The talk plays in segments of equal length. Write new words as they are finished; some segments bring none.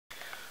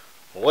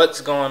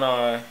What's going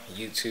on,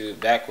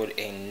 YouTube? Back with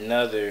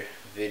another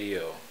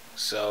video.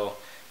 So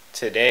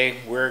today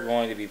we're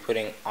going to be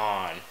putting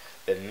on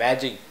the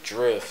Magic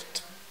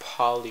Drift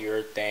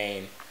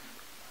polyurethane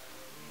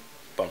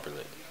bumper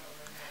lip.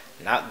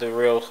 Not the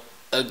real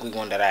ugly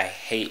one that I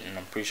hate, and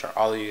I'm pretty sure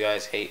all of you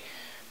guys hate,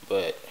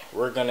 but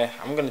I'm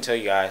gonna tell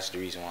you guys the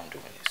reason why I'm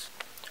doing this.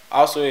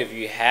 Also, if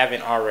you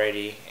haven't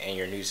already and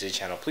you're new to the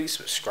channel, please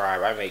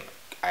subscribe. I make,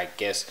 I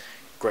guess,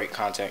 great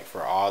content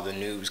for all the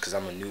noobs because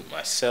I'm a noob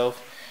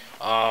myself.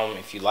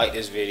 If you like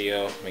this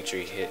video, make sure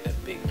you hit a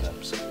big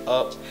thumbs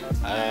up,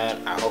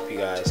 and I hope you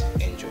guys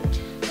enjoy.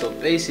 So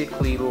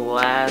basically,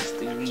 last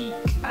week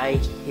I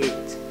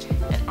hit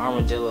an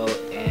armadillo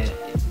and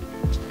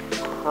it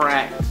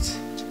cracked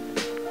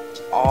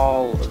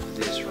all of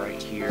this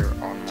right here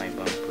on my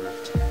bumper,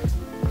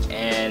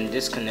 and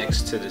this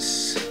connects to the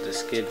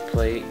skid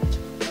plate,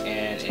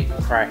 and it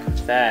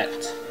cracked that.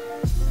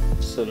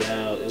 So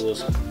now it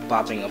was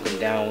bopping up and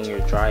down when you're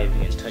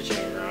driving and touching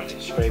it around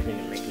and scraping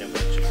and making a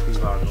bunch of pretty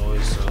loud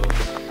noise. So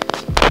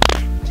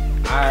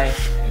I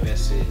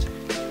invested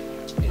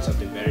in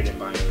something better than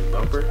buying a new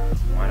bumper.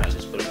 Why not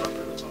just put a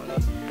bumper lip on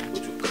it,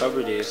 which will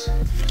cover this,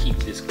 keep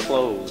this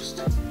closed,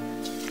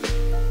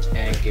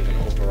 and give an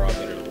overall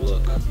better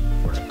look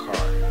for the car.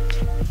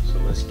 So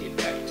let's get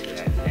back to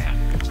that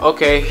now.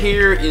 Okay,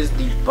 here is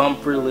the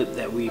bumper lip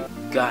that we've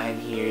got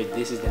here.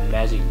 This is the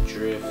Magic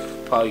Drift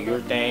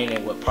polyurethane,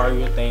 and what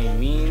polyurethane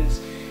means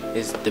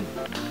is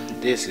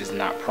this is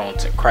not prone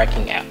to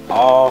cracking at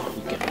all.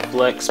 You can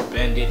flex,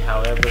 bend it,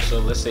 however. So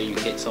let's say you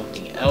hit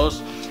something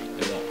else,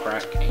 it won't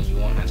crack and you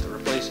won't have to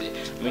replace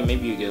it. I mean,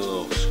 maybe you get a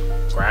little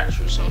scratch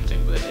or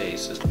something, but hey,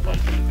 it's just a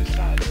bumper lip.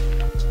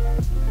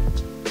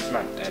 It's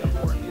not that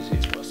important, is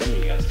it? Well, some of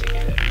you guys think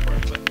it's that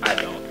important, but I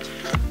don't.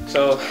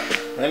 So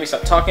let me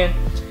stop talking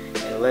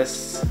and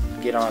let's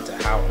get on to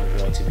how I'm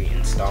going to be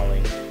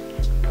installing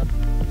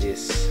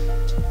this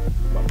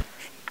bumper.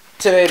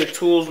 Today the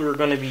tools we're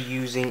going to be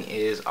using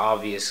is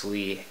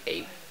obviously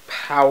a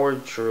power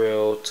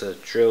drill to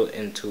drill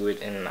into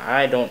it, and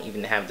I don't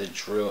even have the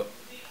drill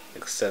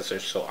accessory,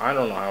 so I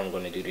don't know how I'm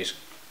going to do this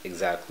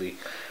exactly.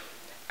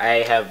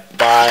 I have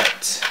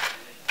bought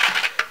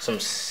some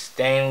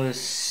stainless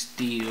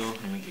steel.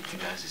 Let me get you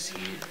guys to see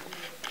it.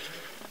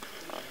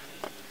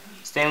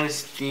 Stainless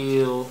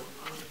steel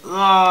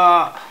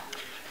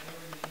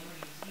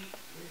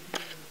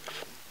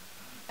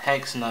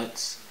hex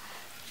nuts,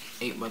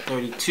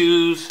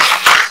 8x32s,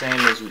 same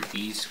as with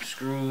these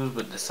screws,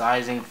 but the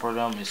sizing for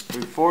them is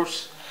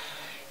 3/4,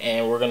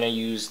 and we're gonna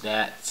use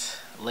that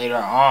later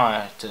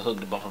on to hook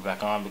the bumper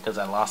back on because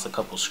I lost a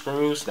couple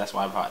screws. That's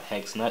why I bought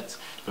hex nuts,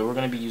 but we're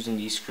gonna be using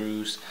these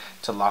screws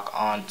to lock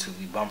on to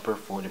the bumper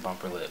for the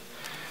bumper lip.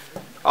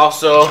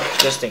 Also,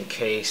 just in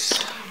case,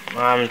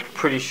 I'm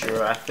pretty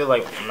sure, I feel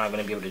like I'm not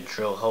gonna be able to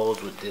drill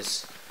holes with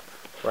this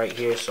right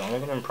here, so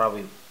I'm gonna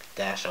probably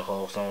dash a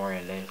hole somewhere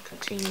and then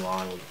continue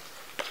on with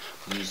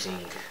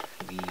using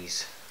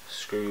these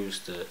screws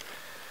to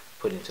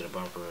put into the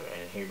bumper.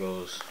 And here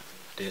goes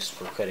this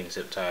for cutting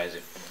zip ties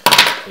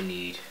if we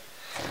need.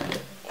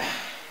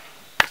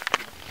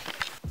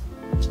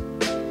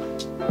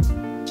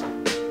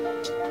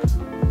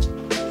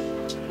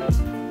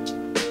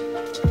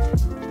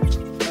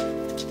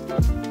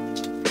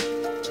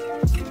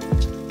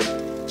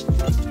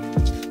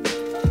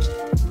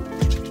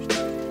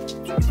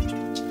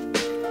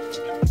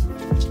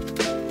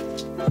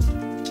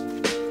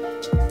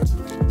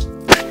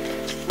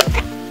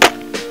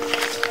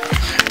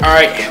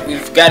 Alright,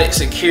 we've got it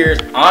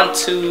secured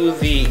onto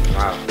the,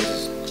 wow,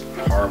 this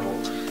is horrible.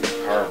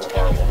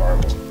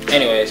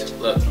 Anyways,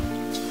 look,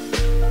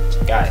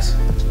 guys,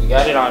 we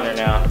got it on there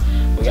now.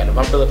 We got the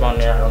bumper lip on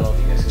there. I don't know if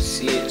you guys can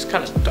see it. It's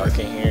kind of dark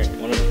in here.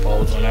 One of the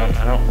bulbs went out.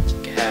 I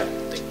don't have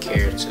the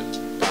care to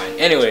find.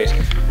 Anyways,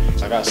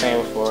 like I was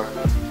saying before,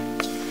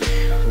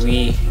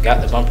 we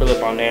got the bumper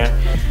lip on there.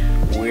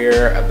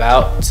 We're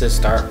about to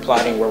start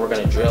plotting where we're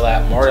going to drill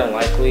at. More than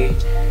likely,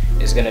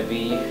 it's going to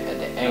be at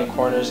the end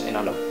corners and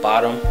on the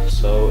bottom,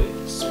 so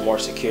it's more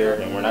secure,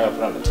 and we're not going to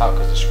put it on the top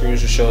because the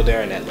screws are shown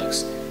there and that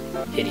looks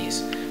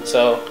hideous.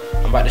 So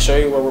I'm about to show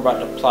you where we're about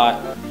to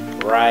plot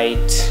right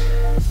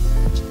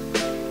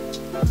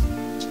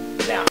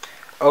now.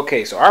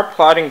 Okay, so our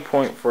plotting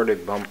point for the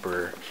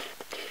bumper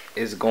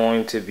is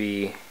going to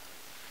be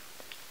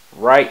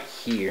right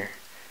here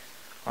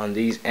on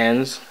these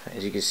ends.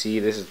 As you can see,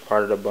 this is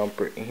part of the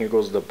bumper, and here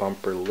goes the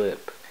bumper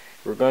lip.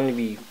 We're going to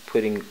be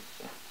putting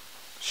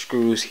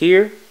screws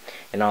here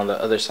and on the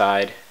other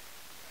side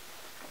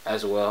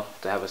as well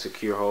to have a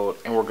secure hold,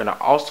 and we're going to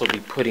also be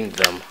putting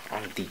them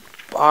on the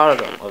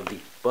bottom of the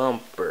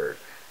bumper,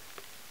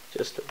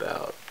 just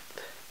about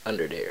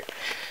under there,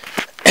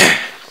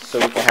 so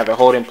we can have it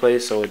hold in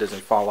place so it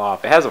doesn't fall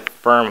off. It has a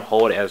firm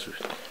hold as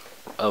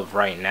of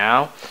right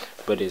now,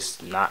 but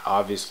it's not,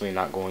 obviously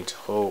not going to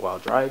hold while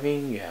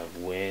driving. You have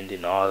wind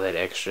and all that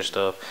extra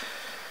stuff,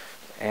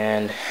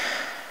 and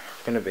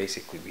we're gonna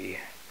basically be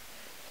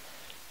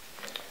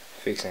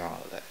fixing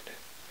all of that.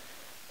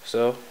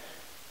 So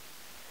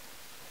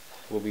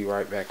we'll be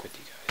right back with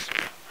you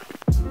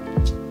guys.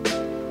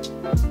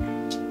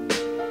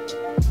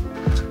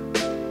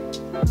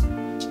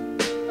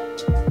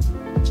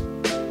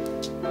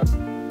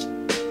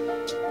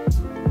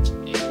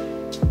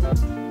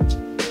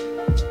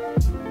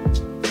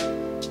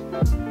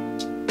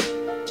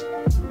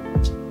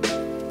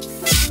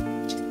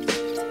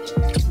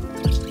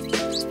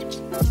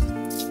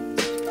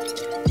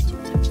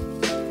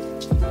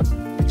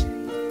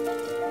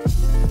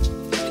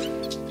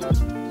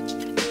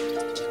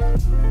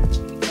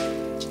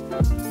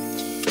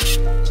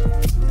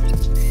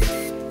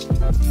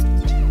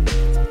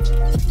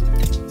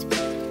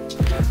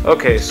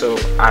 Okay, so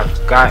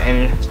I've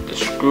gotten the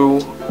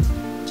screw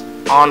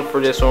on for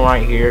this one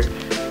right here.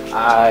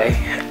 I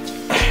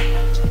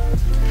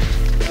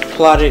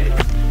plotted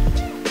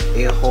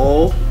a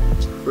hole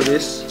for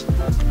this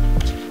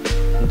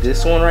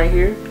one right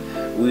here.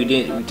 We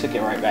took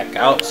it right back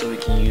out so we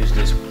can use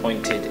this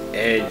pointed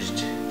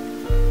edged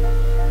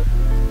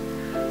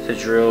to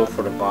drill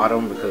for the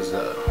bottom, because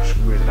the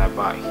screws that I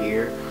bought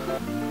here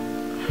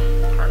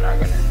are not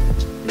gonna,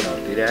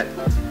 do that.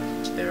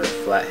 They're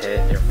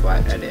flathead, they're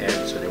flat at the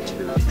end, so they won't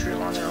be able to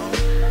drill on their own.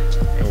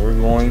 And we're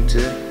going to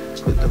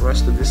put the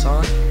rest of this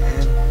on,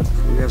 and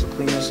hopefully we have a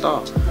clean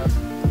install.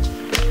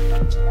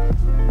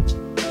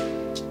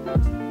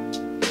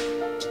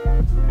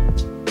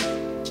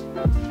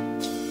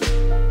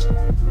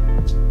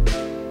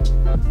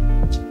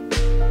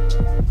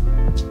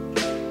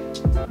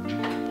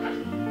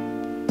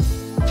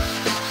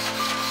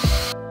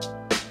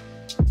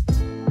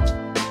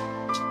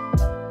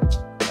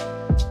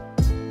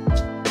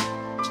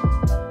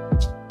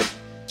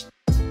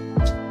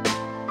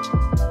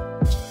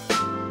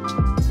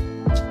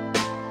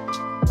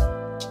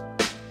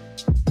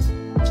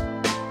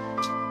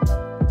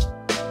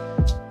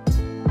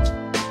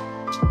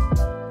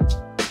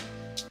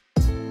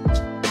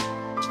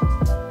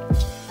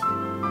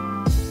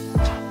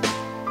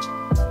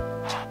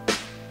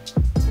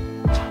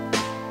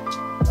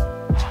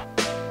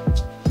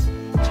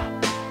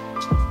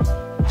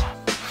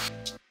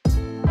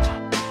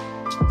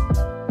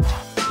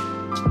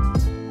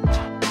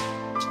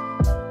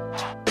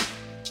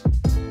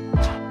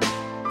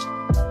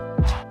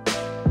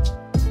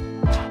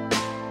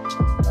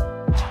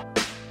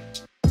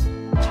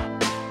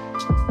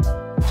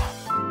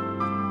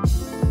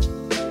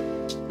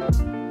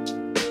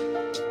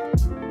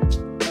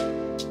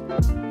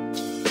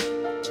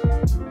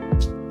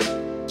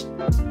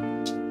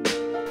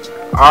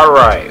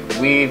 Alright,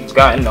 we've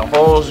gotten the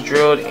holes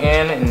drilled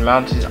in and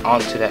mounted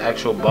onto the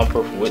actual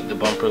bumper with the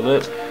bumper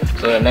lip.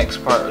 So the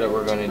next part that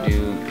we're going to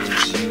do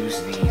is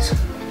use these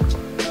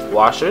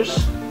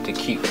washers to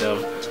keep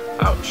them,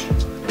 ouch,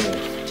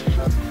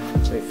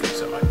 let me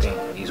fix up my thing.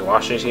 These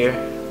washers here,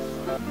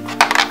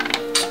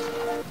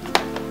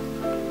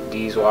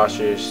 these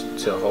washers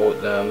to hold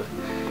them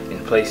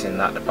in place and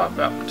not to pop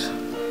out.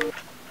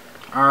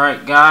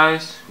 Alright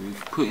guys,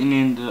 we've put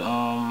in the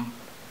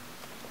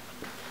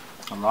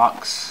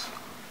locks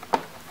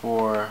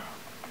for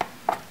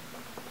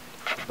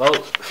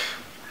both.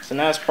 So the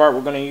next part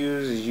we're going to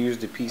use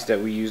the piece that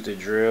we used to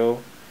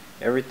drill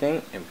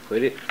everything and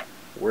put it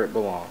where it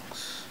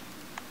belongs.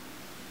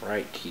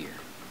 Right here.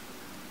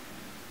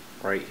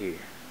 Right here.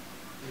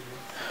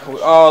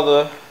 With all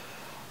the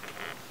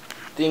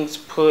things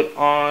put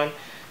on,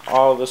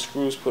 all the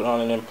screws put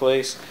on and in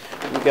place,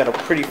 we got a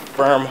pretty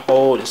firm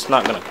hold. It's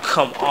not going to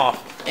come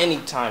off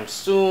anytime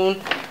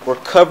soon. We're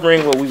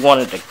covering what we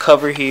wanted to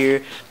cover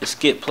here. The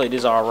skid plate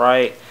is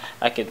alright.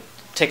 I could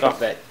take off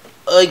that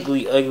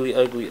ugly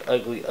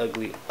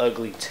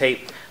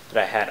tape that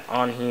I had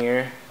on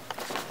here.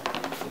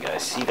 You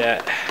guys see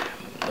that?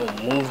 No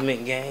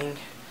movement, gang.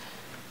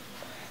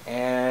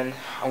 And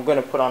I'm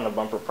gonna put on the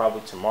bumper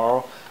probably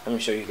tomorrow. Let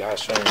me show you guys,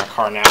 showing my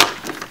car now.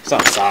 It's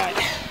outside.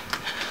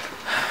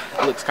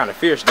 It looks kind of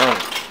fierce, don't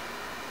it?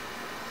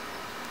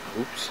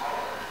 Oops.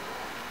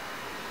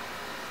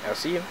 Y'all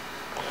see him?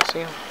 See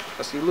him?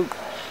 I see Luke.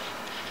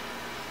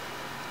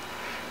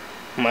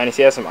 Minus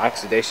he has some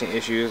oxidation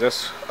issues.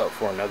 That's up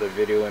for another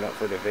video and up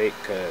for debate,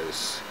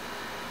 because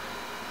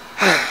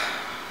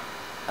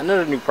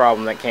another new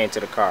problem that came to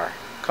the car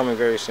coming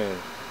very soon.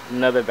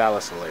 Another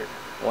ballast alert.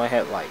 One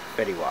headlight,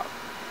 Fetty Wap.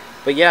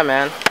 But yeah,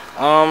 man.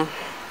 I'm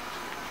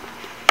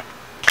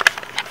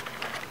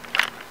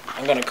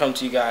gonna come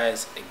to you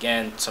guys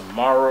again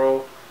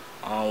tomorrow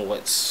on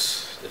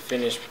what's the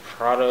finished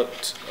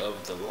product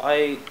of the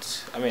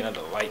light.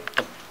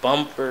 The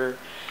bumper.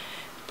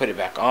 Put it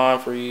back on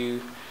for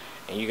you,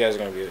 and you guys are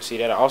gonna be able to see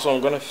that. Also,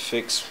 I'm gonna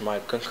fix my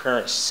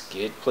concurrent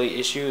skid plate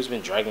issue. It's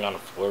been dragging on the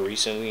floor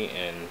recently,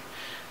 and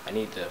I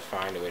need to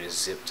find a way to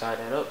zip tie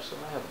that up. So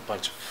I have a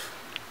bunch of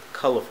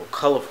colorful zip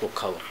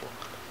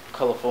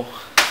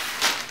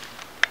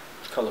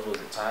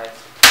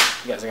ties.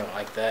 You guys are gonna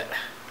like that.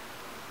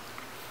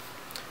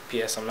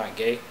 P.S. I'm not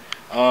gay.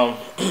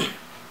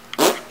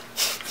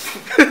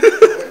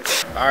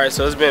 Alright,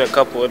 so it's been a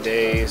couple of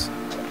days,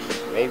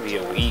 maybe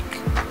a week,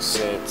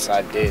 since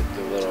I did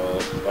the little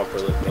bumper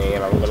lip thing,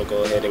 and I'm gonna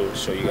go ahead and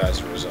show you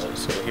guys the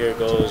results. So here it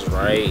goes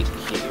right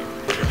here.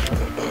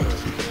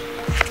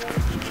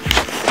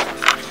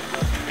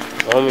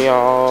 Some of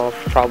y'all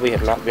probably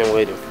have not been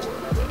waiting for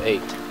it, but hey,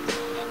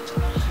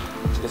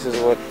 this is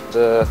what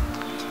the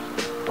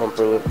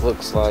bumper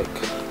looks like.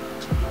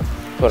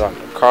 Put on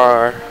the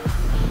car.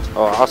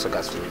 Oh, I also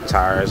got some new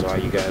tires while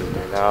you guys have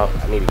been out.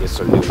 I need to get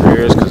some new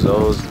rears because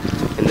those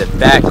in the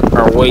back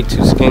are way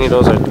too skinny.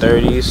 Those are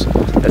 30s.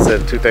 That's a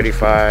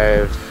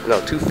 255,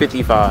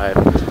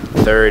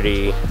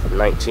 30,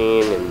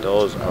 19, and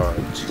those are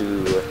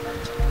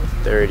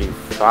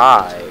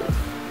 235,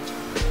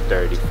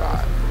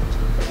 35,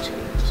 19.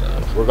 So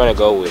we're gonna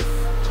go with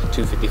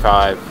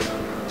 255,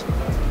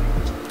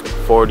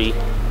 40,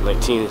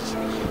 19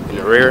 in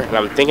the rear, and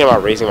I'm thinking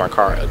about raising my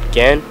car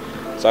again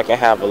so I can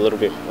have a little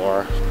bit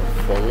more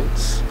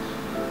performance,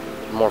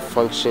 more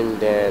function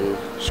than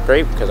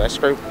scrape, because I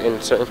scrape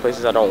in certain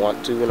places I don't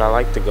want to, and I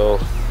like to go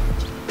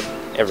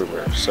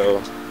everywhere.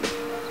 So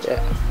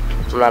yeah,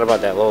 I'm not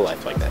about that low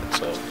life like that.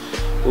 So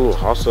ooh,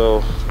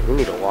 also we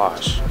need a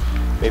wash.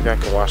 Maybe I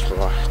can wash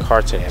my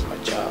car today at my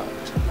job.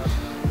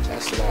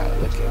 That's not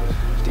looking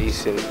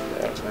decent.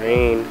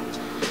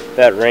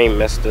 That rain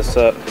messed us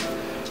up.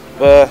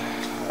 But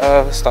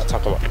let's stop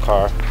talking about the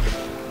car.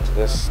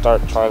 Let's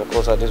start trying to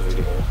close out this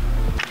video.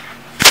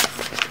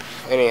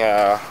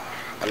 Anyhow,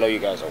 I know you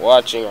guys are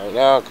watching right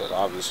now because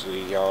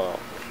obviously y'all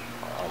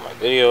are on my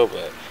video,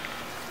 but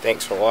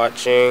thanks for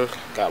watching.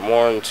 Got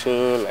more in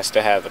tune. I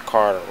still have the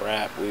car to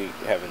wrap. We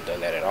haven't done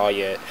that at all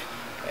yet.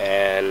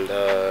 And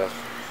I'm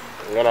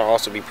gonna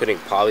also be putting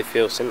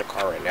polyfills in the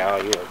car right now.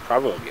 You know,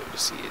 probably won't be able to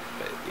see it,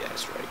 but yeah,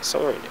 it's right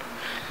somewhere in there.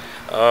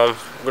 I'm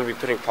gonna be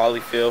putting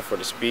polyfill for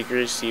the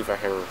speakers. See if I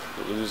can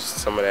lose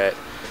some of that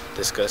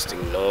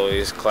disgusting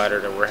noise clatter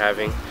that we're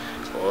having.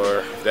 Or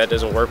if that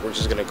doesn't work, we're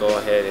just gonna go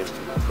ahead and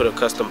put a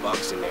custom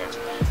box in there.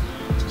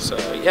 So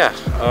yeah,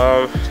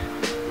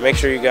 make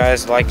sure you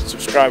guys like and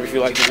subscribe if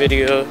you like the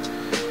video.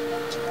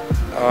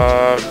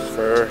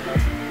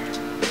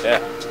 Yeah,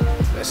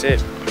 that's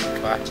it.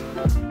 Bye.